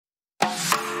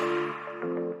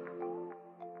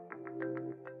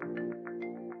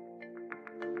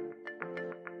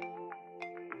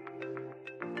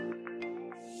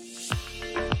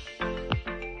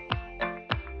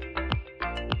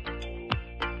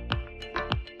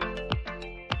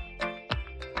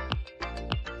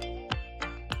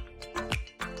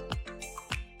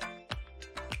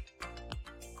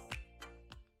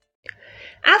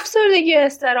افسردگی و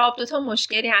اضطراب دوتا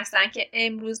مشکلی هستن که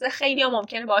امروزه خیلی ها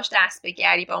ممکنه باش دست به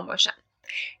گریبان باشن.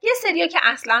 یه سری ها که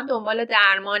اصلا دنبال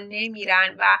درمان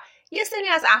نمیرن و یه سری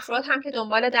از افراد هم که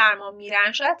دنبال درمان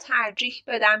میرن شاید ترجیح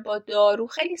بدن با دارو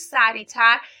خیلی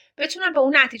سریعتر بتونن به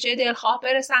اون نتیجه دلخواه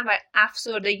برسن و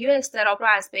افسردگی و اضطراب رو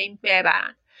از بین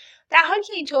ببرن، در حالی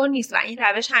که اینطور نیست و این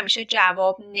روش همیشه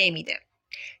جواب نمیده.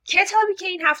 کتابی که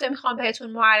این هفته میخوام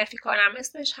بهتون معرفی کنم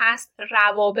اسمش هست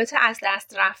روابط از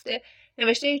دست رفته،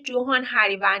 نوشته جوهان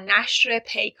هری و نشر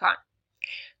پیکان.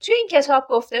 توی این کتاب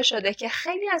گفته شده که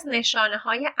خیلی از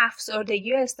نشانه‌های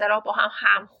افسردگی و اضطراب با هم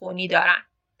همخوانی دارن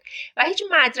و هیچ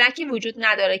مدرکی وجود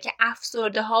نداره که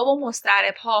افسرده‌ها و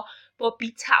مضطرب‌ها با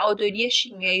بی‌تعادلی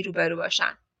شیمیایی روبرو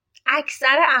باشن.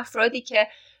 اکثر افرادی که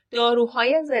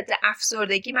داروهای ضد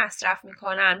افسردگی مصرف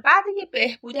میکنن بعد یه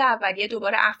بهبود اولیه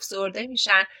دوباره افسرده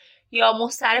میشن یا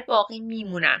مضطرب باقی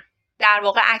میمونن. در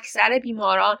واقع اکثر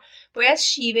بیماران باید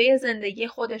شیوه زندگی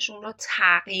خودشون رو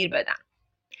تغییر بدن.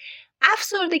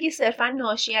 افسردگی صرفا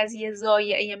ناشی از یه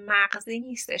ضایعه مغزی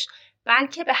نیستش،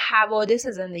 بلکه به حوادث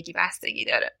زندگی بستگی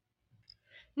داره.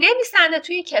 نویسنده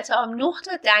توی کتاب 9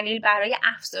 تا دلیل برای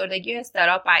افسردگی و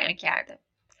اضطراب بیان کرده.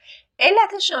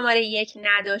 علت شماره 1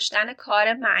 نداشتن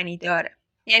کار معنی داره.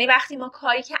 یعنی وقتی ما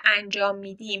کاری که انجام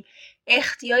میدیم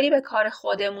اختیاری به کار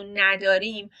خودمون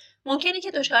نداریم، ممکنه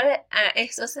که دچار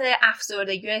احساس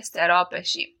افسردگی و اضطراب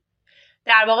بشیم.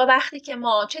 در واقع وقتی که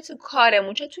ما چه تو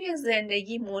کارمون چه توی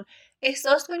زندگیمون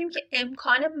احساس کنیم که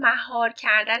امکان مهار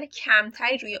کردن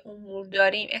کمتری روی امور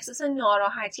داریم، احساس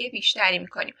ناراحتی بیشتری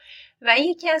میکنیم و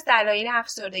این یکی از دلایل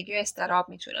افسردگی و اضطراب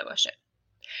میتونه باشه.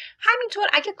 همینطور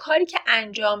اگه کاری که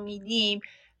انجام میدیم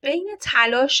بین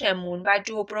تلاشمون و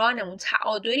جبرانمون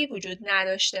تعادلی وجود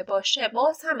نداشته باشه،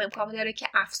 باز هم امکان داره که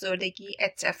افسردگی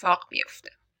اتفاق بیفته.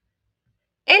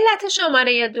 علت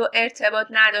شماره 2 ارتباط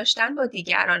نداشتن با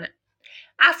دیگرانه.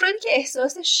 افرادی که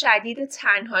احساس شدید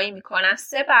تنهایی میکنن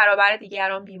 3 برابر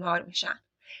دیگران بیمار میشن.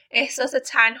 احساس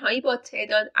تنهایی با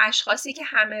تعداد اشخاصی که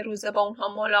همه روزه با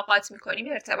اونها ملاقات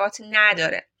میکنیم ارتباط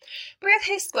نداره. باید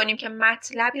حس کنیم که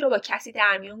مطلبی رو با کسی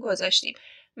در میون گذاشتیم،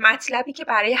 مطلبی که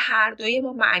برای هر دوی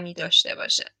ما معنی داشته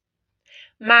باشه.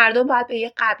 مردم باید به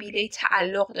یه قبیله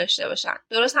تعلق داشته باشن.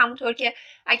 درست همونطور که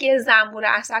اگه زنبور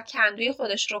عسل کندوی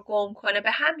خودش رو گم کنه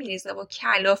به هم میریزه و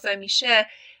کلافه میشه،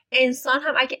 انسان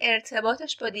هم اگه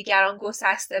ارتباطش با دیگران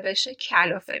گسسته بشه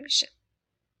کلافه میشه.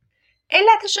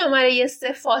 علت شماره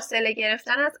 3 فاصله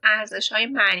گرفتن از ارزش‌های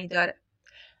معنی داره.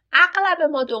 اغلب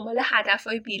ما دنبال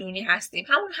هدف‌های بیرونی هستیم،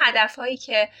 همون هدف‌هایی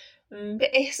که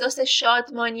به احساس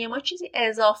شادمانی ما چیزی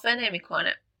اضافه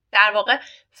نمی‌کنه. در واقع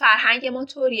فرهنگ ما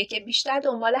طوریه که بیشتر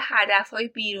دنبال هدف‌های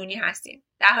بیرونی هستیم،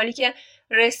 در حالی که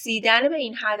رسیدن به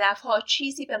این هدف‌ها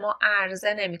چیزی به ما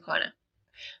عرضه نمی‌کنه.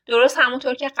 درست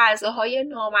همونطور که غذاهای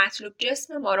نامطلوب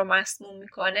جسم ما رو مسموم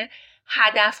میکنه،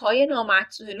 هدفهای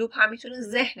نامطلوب هم میتونه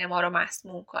ذهن ما رو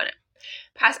مسموم کنه.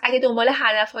 پس اگه دنبال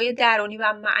هدفهای درونی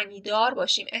و معنیدار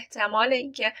باشیم، احتمال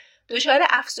اینکه دچار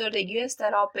افسردگی و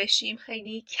اضطراب بشیم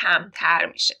خیلی کمتر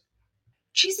میشه.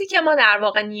 چیزی که ما در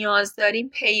واقع نیاز داریم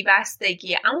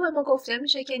پیوستگیه، اما به ما گفته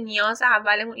میشه که نیاز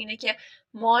اولمون اینه که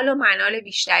مال و منال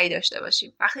بیشتری داشته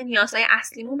باشیم. وقتی نیازهای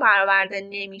اصلیمون برآورده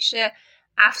نمیشه،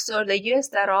 افسردگی و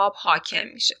اضطراب حاکم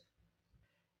میشه.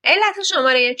 علت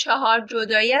شماره 4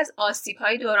 جدایی از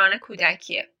آسیب‌های دوران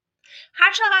کودکیه.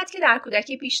 هر چقدر که در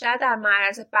کودکی بیشتر در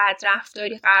معرض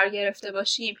بدرفتاری قرار گرفته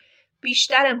باشیم،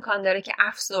 بیشتر امکان داره که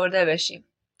افسرده بشیم.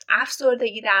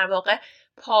 افسردگی در واقع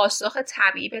پاسخ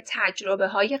طبیعی به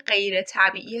تجربه‌های غیر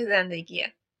طبیعی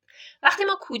زندگیه. وقتی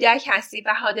ما کودک هستیم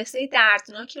و حادثه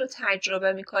دردناکی رو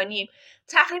تجربه میکنیم،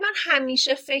 تقریبا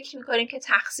همیشه فکر میکنیم که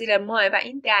تقصیر ماه و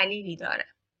این دلیلی داره.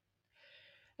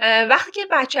 وقتی که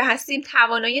بچه هستیم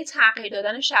توانایی تغییر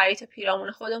دادن شرایط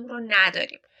پیرامون خودمون رو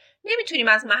نداریم. نمیتونیم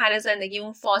از محل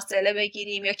زندگیمون فاصله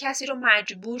بگیریم یا کسی رو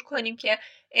مجبور کنیم که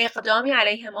اقدامی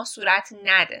علیه ما صورت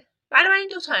نده. بنابراین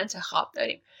 2 تا انتخاب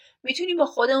داریم. میتونیم با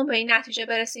خودمون به این نتیجه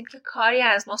برسیم که کاری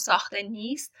از ما ساخته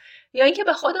نیست، یا اینکه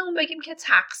به خودمون بگیم که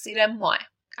تقصیر ماه.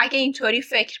 اگه اینطوری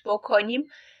فکر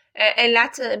بکنیم،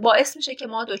 علت باعث میشه که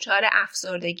ما دچار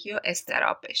افسردگی و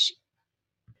اضطراب بشیم.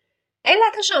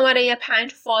 علت شماره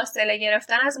 5 فاصله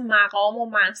گرفتن از مقام و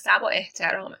منصب و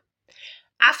احترامه.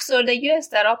 افسردگی و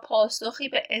اضطراب پاسخی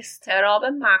به اضطراب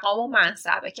مقام و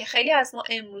منصبه که خیلی از ما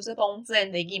امروزه با اون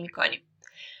زندگی میکنیم.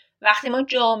 وقتی ما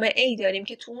جامعه ای داریم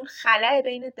که تو اون خلأ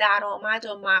بین درآمد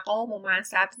و مقام و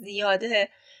منصب زیاده،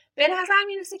 به نظر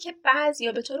میرسه که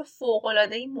بعضیا به طور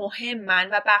فوق‌العاده‌ای مهمن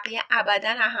و بقیه ابداً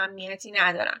اهمیتی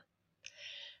ندارن.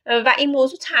 و این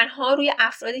موضوع تنها روی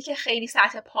افرادی که خیلی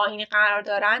سطح پایینی قرار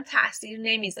دارن تأثیر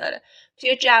نمیذاره.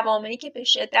 توی جوامعی که به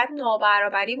شدت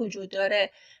نابرابری وجود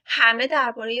داره، همه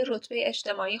درباره رتبه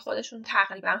اجتماعی خودشون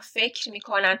تقریبا فکر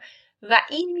میکنن و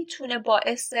این میتونه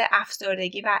باعث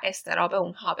افسردگی و اضطراب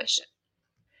اونها بشه.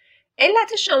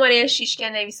 علت شماره 6 که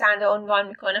نویسنده عنوان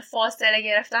میکنه فاصله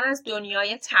گرفتن از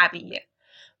دنیای طبیعیه.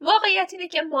 واقعیت اینه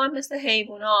که ما هم مثل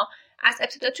حیوونا از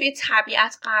ابتدا توی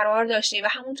طبیعت قرار داشتیم و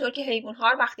همونطور که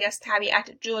حیوان‌ها وقتی از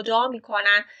طبیعت جدا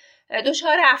میکنن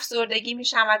دچار افسردگی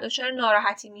میشن و دچار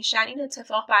ناراحتی میشن، این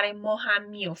اتفاق برای ما هم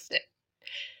میفته.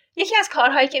 یکی از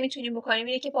کارهایی که میتونیم بکنیم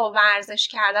اینه که با ورزش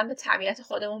کردن به طبیعت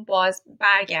خودمون باز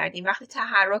برگردیم. وقتی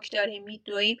تحرک داریم،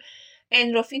 میدویم،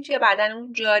 اندروفین توی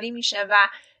بدنمون جاری میشه و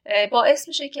باعث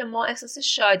میشه که ما احساس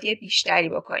شادی بیشتری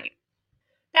بکنیم.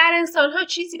 در انسان‌ها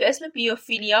چیزی به اسم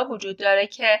بیوفیلیا وجود داره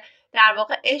که در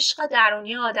واقع عشق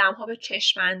درونی آدم‌ها به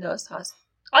چشم‌انداز هاست.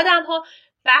 آدم‌ها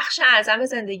بخش اعظم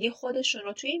زندگی خودشون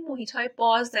رو توی این محیط‌های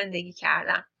باز زندگی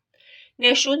کردن.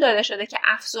 نشون داده شده که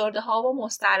افسرده‌ها و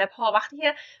مضطرب‌ها وقتی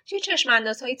که توی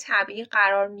چشم‌اندازهای طبیعی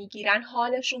قرار میگیرن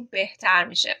حالشون بهتر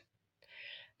میشه.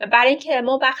 برای اینکه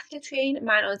ما وقتی که توی این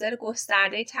مناظر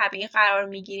گسترده طبیعی قرار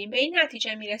میگیریم به این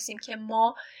نتیجه میرسیم که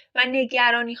ما و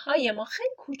نگرانی‌های ما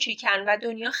خیلی کوچیکن و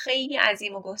دنیا خیلی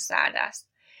عظیم و گسترده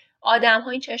است.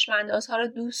 آدم‌ها این چشم‌اندازها رو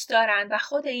دوست دارن و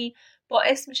خود این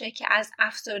باعث میشه که از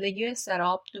افسردگی و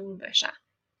اضطراب دور بشن.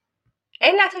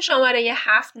 علت شماره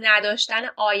 7 نداشتن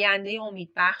آینده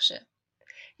امیدبخشه.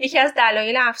 یکی از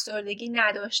دلایل افسردگی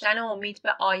نداشتن امید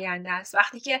به آینده است.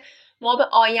 وقتی که ما به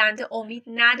آینده امید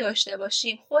نداشته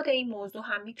باشیم، خود این موضوع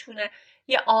هم میتونه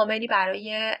یه عاملی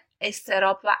برای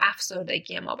اضطراب و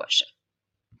افسردگی ما باشه.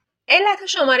 علت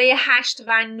شماره 8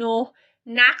 و 9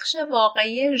 نقش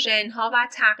واقعی ژن‌ها و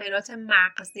تغییرات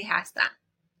مغزی هستند.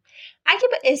 اگه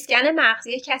به اسکن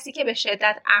مغزی کسی که به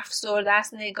شدت افسرده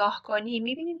است نگاه کنیم،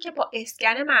 میبینیم که با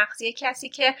اسکن مغزی کسی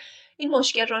که این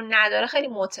مشکل رو نداره خیلی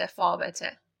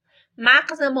متفاوته.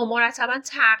 مغز ما مرتبا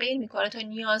تغییر میکنه تا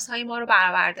نیازهای ما رو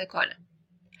برآورده کنه.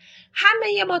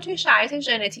 همه ما توی شرایط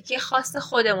ژنتیکی خاص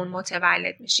خودمون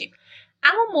متولد میشیم،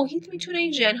 اما محیط میتونه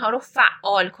این ژن‌ها رو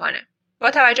فعال کنه.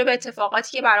 با توجه به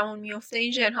اتفاقاتی که برامون میفته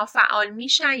این ژن‌ها فعال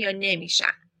میشن یا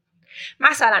نمیشن.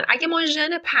 مثلا اگه ما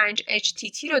ژن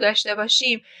 5HTT رو داشته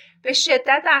باشیم به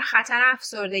شدت در خطر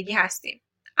افسردگی هستیم.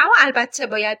 اما البته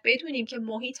باید بدونیم که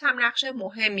محیط هم نقش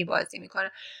مهمی بازی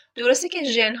میکنه. درسته که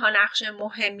ژن‌ها نقش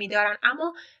مهمی دارن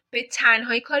اما به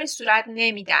تنهایی کاری صورت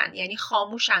نمیدن، یعنی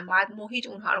خاموشن، باید محیط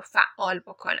اونها رو فعال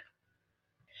بکنه.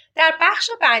 در بخش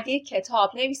بعدی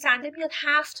کتاب نویسنده میاد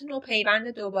 7 نوع پیوند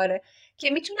دوباره که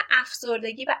میتونه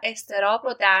افسردگی و اضطراب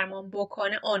رو درمان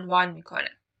بکنه عنوان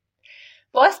میکنه.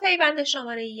 باز پیوند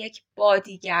شماره 1 با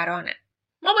دیگرانه.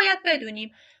 ما باید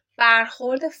بدونیم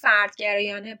برخورد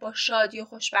فردگرایانه با شادی و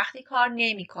خوشبختی کار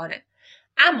نمیکنه،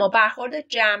 اما برخورد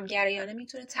جمعگرایانه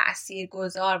میتونه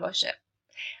تاثیرگذار باشه.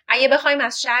 اگه بخوایم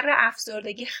از شر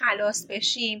افسردگی خلاص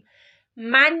بشیم،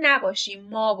 من نباشیم،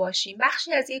 ما باشیم،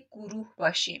 بخشی از یک گروه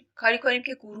باشیم، کاری کنیم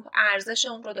که گروه ارزش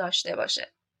اون رو داشته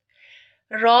باشه.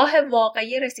 راه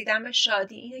واقعی رسیدن به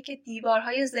شادی اینه که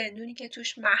دیوارهای زندونی که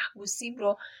توش محبوسیم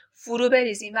رو فرو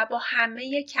بریزیم و با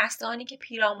همه کسانی که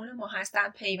پیرامون ما هستن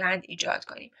پیوند ایجاد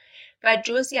کنیم و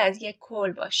جزئی از یک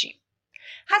کل باشیم.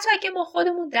 حتی اگه ما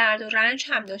خودمون درد و رنج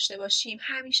هم داشته باشیم،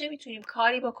 همیشه میتونیم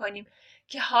کاری بکنیم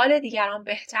که حال دیگران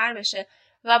بهتر بشه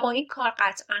و با این کار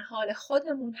قطعا حال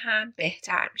خودمون هم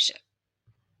بهتر میشه.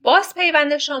 باز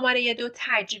پیوند شماره 2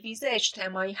 تجویز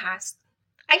اجتماعی هست.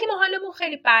 اگه ما حالمون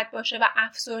خیلی بد باشه و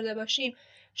افسرده باشیم،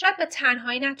 شاید به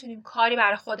تنهایی نتونیم کاری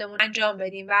برای خودمون انجام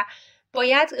بدیم و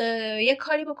باید یک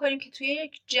کاری بکنیم که توی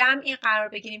یک جمعی قرار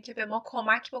بگیریم که به ما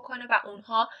کمک بکنه و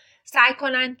اونها سعی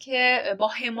کنن که با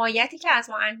حمایتی که از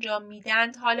ما انجام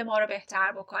میدن حال ما رو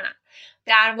بهتر بکنن.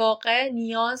 در واقع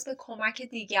نیاز به کمک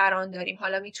دیگران داریم.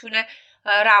 حالا میتونه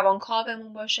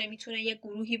روانکاومون باشه، میتونه یه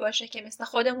گروهی باشه که مثل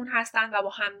خودمون هستن و با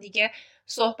همدیگه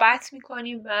صحبت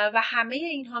میکنیم و همه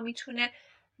اینها میتونه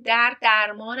در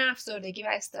درمان افسردگی و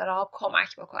اضطراب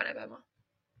کمک بکنه به ما.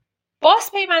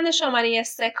 باز پیوند شماره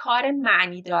 3 کار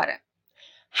معنی داره.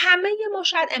 همه ما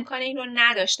شاید امکان این رو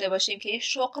نداشته باشیم که یه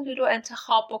شغلی رو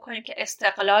انتخاب بکنیم که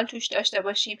استقلال توش داشته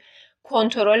باشیم،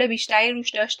 کنترل بیشتری روش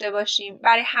داشته باشیم.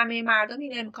 برای همه مردم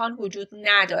این امکان وجود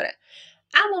نداره.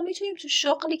 اما میتونیم تو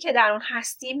شغلی که در اون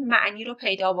هستیم معنی رو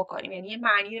پیدا بکنیم، یعنی یه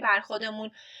معنی رو برای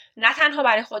خودمون، نه تنها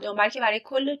برای خودمون بلکه برای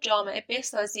کل جامعه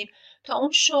بسازیم تا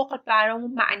اون شغل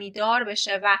برامون معنی دار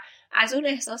بشه و از اون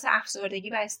احساس افسردگی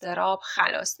و اضطراب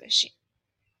خلاص بشیم.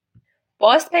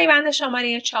 باز پیوند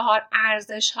شماره 4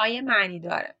 ارزش‌های معنی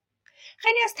داره.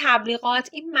 خیلی از تبلیغات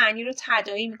این معنی رو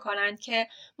تداعی میکنن که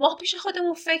ما پیش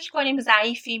خودمون فکر کنیم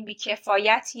ضعیفیم،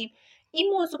 بی‌کفایتیم.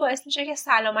 این موضوع باعث میشه که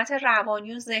سلامت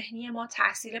روانی و ذهنی ما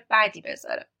تاثیر بدی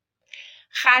بذاره.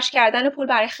 خرج کردن پول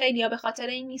برای خیلی‌ها به خاطر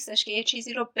این نیستش که یه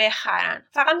چیزی رو بخرن،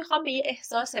 فقط میخوام به یه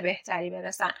احساس بهتری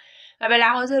برسن و به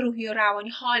لحاظ روحی و روانی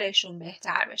حالشون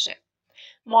بهتر بشه.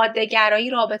 ماده‌گرایی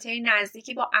رابطه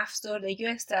نزدیکی با افسردگی و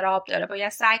اضطراب داره.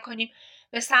 باید سعی کنیم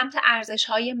به سمت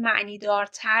ارزش‌های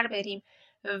معنیدارتر بریم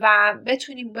و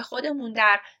بتونیم به خودمون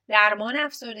در درمان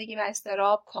افسردگی و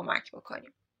اضطراب کمک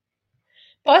بکنیم.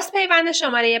 باز پیوند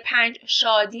شماره 5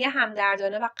 شادی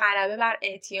همدردانه و غلبه بر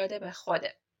اعتیاد به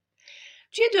خوده.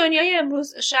 توی دنیای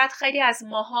امروز شاید خیلی از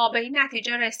ماها به این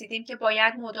نتیجه رسیدیم که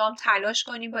باید مدام تلاش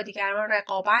کنیم، با دیگران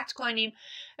رقابت کنیم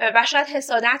و شاید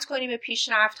حسادت کنیم به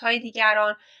پیشرفت‌های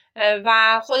دیگران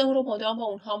و خودمون رو مدام با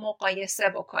اونها مقایسه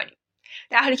بکنیم.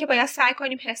 در حالی که باید سعی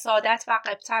کنیم حسادت و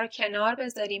غبطه رو کنار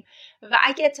بذاریم و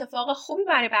اگه اتفاق خوبی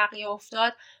برای بقیه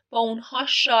افتاد با اونها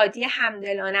شادی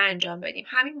همدلانه انجام بدیم.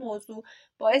 همین موضوع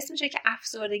باعث میشه که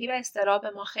افسردگی و اضطراب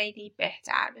ما خیلی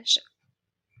بهتر بشه.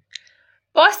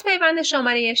 باز پیوند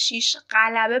شماره 6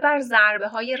 غلبه بر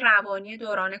ضربه‌های روانی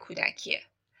دوران کودکیه.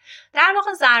 در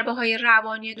واقع ضربه‌های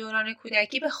روانی دوران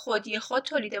کودکی به خودی خود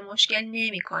تولید مشکل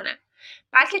نمی‌کنه،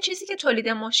 بلکه چیزی که تولید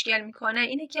مشکل می‌کنه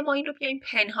اینه که ما این رو بیایم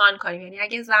پنهان کنیم. یعنی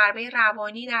اگه ضربه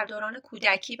روانی در دوران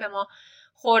کودکی به ما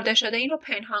خورده شده این رو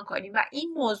پنهان کنیم و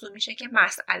این موضوع میشه که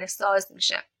مسئله ساز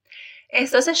میشه.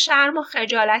 احساس شرم و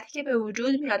خجالتی که به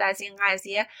وجود میاد از این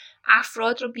قضیه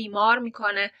افراد رو بیمار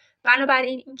میکنه.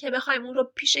 بنابراین این که بخوایم اون رو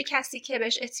پیش کسی که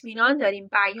بهش اطمینان داریم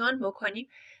بیان بکنیم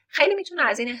خیلی میتونه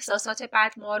از این احساسات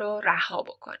بد ما رو رها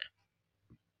بکنه.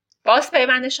 باز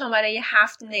پیوند شماره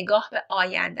 7 نگاه به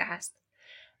آینده هست.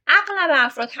 اغلب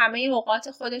افراد همه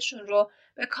اوقات خودشون رو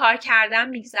به کار کردن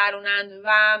میگذرونند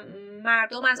و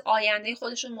مردم از آینده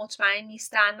خودشون مطمئن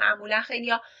نیستن. معمولا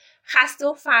خیلی‌ها خسته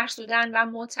و فرسودن و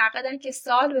معتقدن که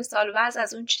سال به سال وضع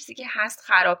از اون چیزی که هست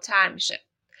خرابتر میشه.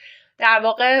 در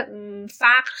واقع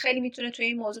فقر خیلی میتونه توی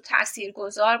این موضوع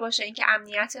تاثیرگذار باشه. اینکه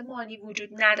امنیت مالی وجود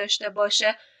نداشته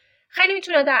باشه خیلی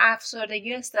میتونه در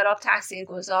افسردگی و اضطراب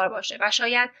تاثیرگذار باشه و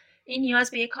شاید این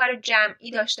نیاز به یک کار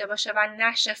جمعی داشته باشه و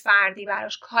نشه فردی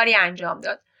براش کاری انجام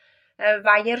داد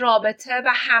و یه رابطه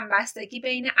و همبستگی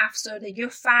بین افسردگی و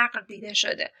فقر دیده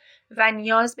شده و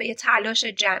نیاز به یه تلاش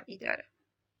جمعی داره.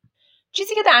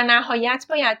 چیزی که در نهایت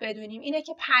باید بدونیم اینه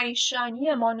که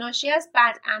پریشانی ما ناشی از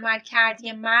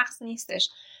بدعملکردی مغز نیستش،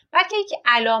 بلکه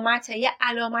یه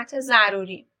علامت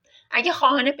ضروری. اگه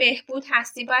خواهان بهبود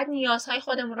هستیم باید نیازهای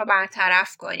خودمون رو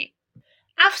برطرف کنیم.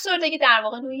 افسردگی در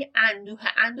واقع نوعی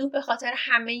اندوه به خاطر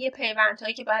همه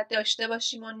پیوندهایی که باید داشته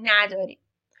باشیم و نداریم.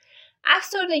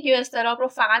 افسردگی و اضطراب رو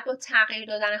فقط با تغییر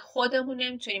دادن خودمون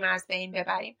نمیتونیم از بین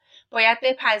ببریم. باید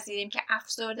بپذیریم که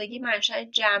افسردگی منشأ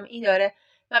جمعی داره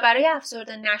و برای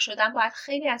افسرده نشدن باید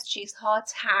خیلی از چیزها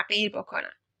تغییر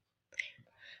بکنن.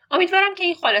 امیدوارم که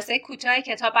این خلاصه کوتاه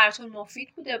کتاب براتون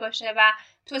مفید بوده باشه و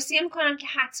توصیه میکنم که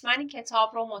حتما این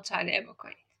کتاب رو مطالعه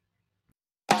بکنید.